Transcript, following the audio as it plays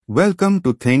Welcome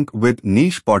to Think with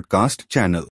Niche podcast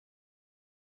channel.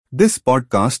 This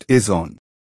podcast is on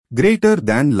Greater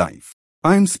Than Life.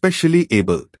 I'm specially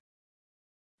abled.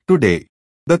 Today,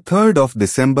 the 3rd of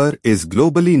December is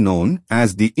globally known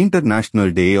as the International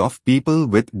Day of People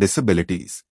with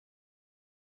Disabilities.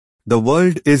 The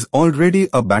world is already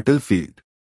a battlefield,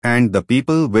 and the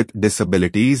people with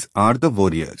disabilities are the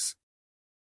warriors.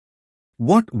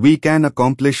 What we can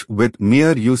accomplish with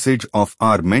mere usage of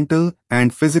our mental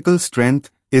and physical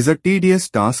strength is a tedious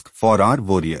task for our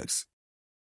warriors.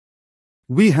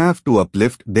 We have to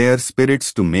uplift their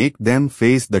spirits to make them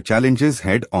face the challenges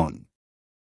head-on.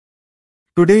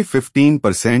 Today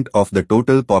 15% of the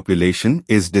total population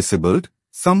is disabled,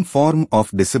 some form of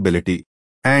disability,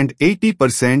 and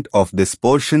 80% of this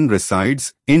portion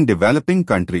resides in developing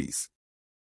countries.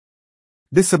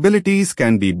 Disabilities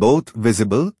can be both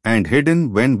visible and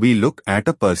hidden when we look at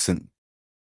a person.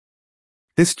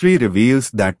 History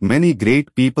reveals that many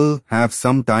great people have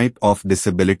some type of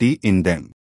disability in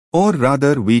them. Or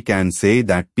rather we can say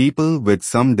that people with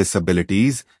some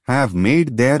disabilities have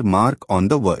made their mark on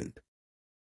the world.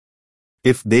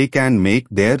 If they can make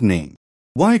their name,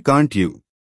 why can't you?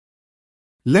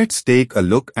 Let's take a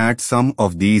look at some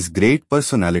of these great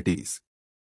personalities.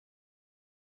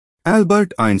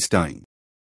 Albert Einstein.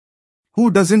 Who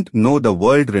doesn't know the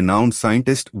world-renowned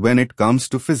scientist when it comes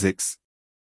to physics?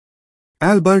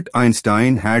 Albert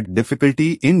Einstein had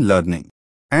difficulty in learning,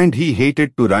 and he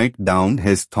hated to write down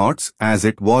his thoughts as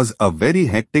it was a very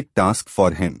hectic task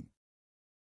for him.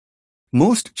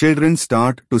 Most children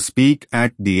start to speak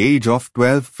at the age of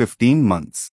 12-15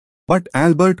 months, but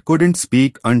Albert couldn't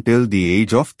speak until the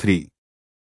age of 3.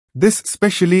 This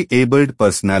specially abled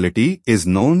personality is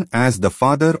known as the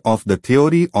father of the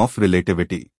theory of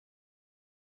relativity.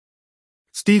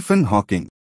 Stephen Hawking.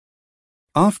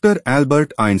 After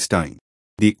Albert Einstein,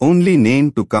 the only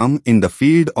name to come in the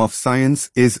field of science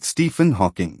is Stephen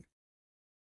Hawking.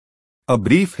 A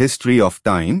Brief History of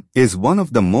Time is one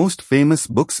of the most famous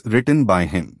books written by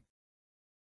him.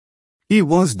 He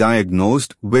was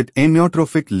diagnosed with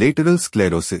amyotrophic lateral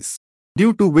sclerosis,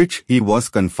 due to which he was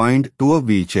confined to a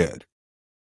wheelchair.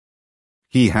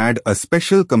 He had a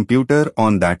special computer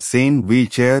on that same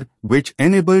wheelchair which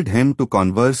enabled him to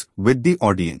converse with the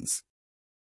audience.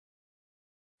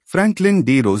 Franklin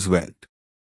D. Roosevelt.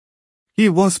 He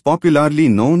was popularly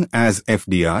known as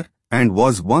FDR and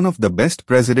was one of the best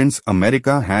presidents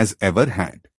America has ever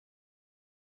had.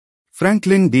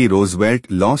 Franklin D.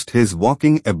 Roosevelt lost his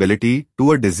walking ability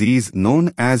to a disease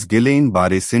known as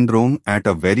Guillain-Barré syndrome at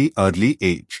a very early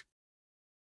age.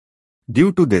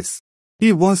 Due to this,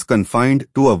 he was confined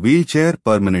to a wheelchair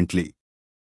permanently.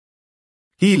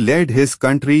 He led his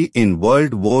country in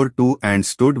World War II and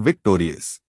stood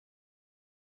victorious.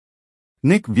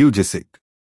 Nick Vujicic.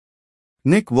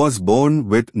 Nick was born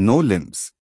with no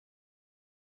limbs.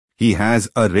 He has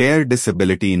a rare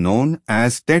disability known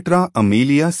as tetra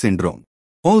amelia syndrome,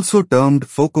 also termed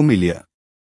phocomelia.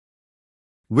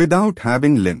 Without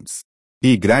having limbs,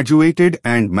 he graduated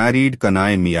and married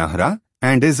Kanai Miyahara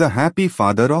and is a happy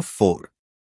father of 4.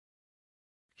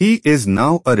 He is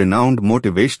now a renowned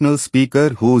motivational speaker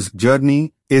whose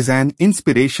journey is an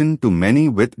inspiration to many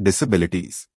with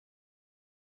disabilities.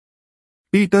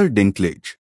 Peter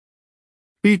Dinklage.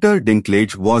 Peter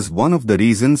Dinklage was one of the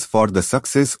reasons for the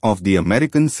success of the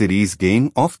American series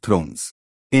Game of Thrones,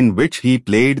 in which he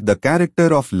played the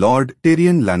character of Lord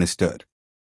Tyrion Lannister.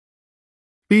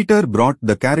 Peter brought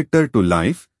the character to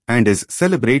life and is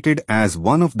celebrated as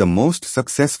one of the most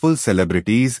successful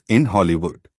celebrities in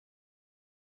Hollywood.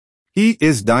 He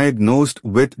is diagnosed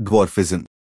with dwarfism,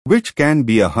 which can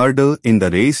be a hurdle in the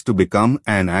race to become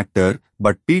an actor,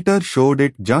 but Peter showed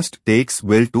it just takes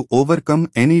will to overcome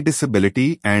any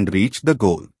disability and reach the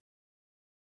goal.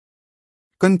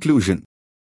 Conclusion.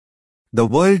 The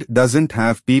world doesn't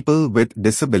have people with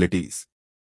disabilities.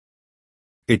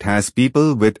 It has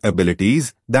people with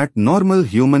abilities that normal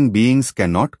human beings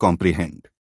cannot comprehend.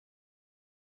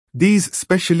 These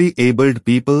specially abled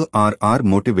people are our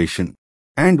motivation,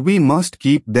 and we must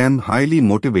keep them highly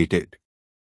motivated.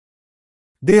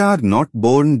 They are not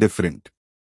born different.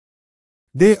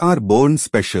 They are born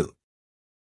special.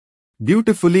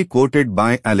 Beautifully quoted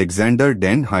by Alexander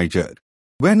Den Heijer.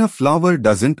 When a flower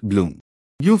doesn't bloom,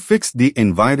 you fix the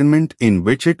environment in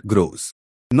which it grows,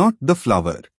 not the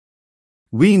flower.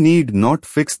 We need not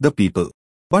fix the people,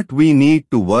 but we need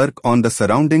to work on the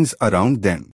surroundings around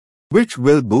them, which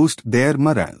will boost their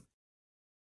morale.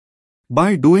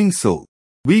 By doing so,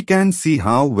 we can see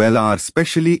how well our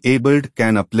specially abled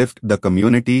can uplift the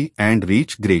community and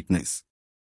reach greatness.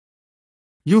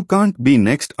 You can't be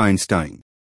next Einstein,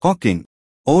 Hawking,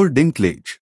 or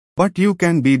Dinklage. but you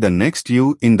can be the next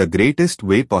you in the greatest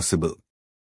way possible.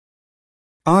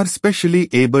 Our specially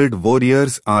abled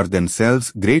warriors are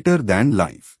themselves greater than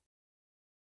life.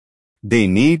 They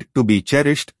need to be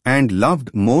cherished and loved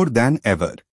more than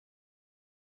ever.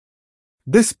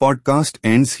 This podcast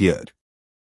ends here.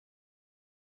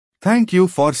 Thank you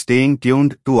for staying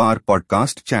tuned to our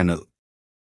podcast channel.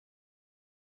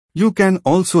 You can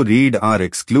also read our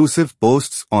exclusive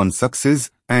posts on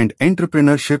success and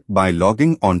entrepreneurship by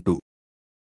logging on to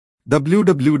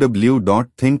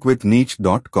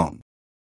www.thinkwithniche.com.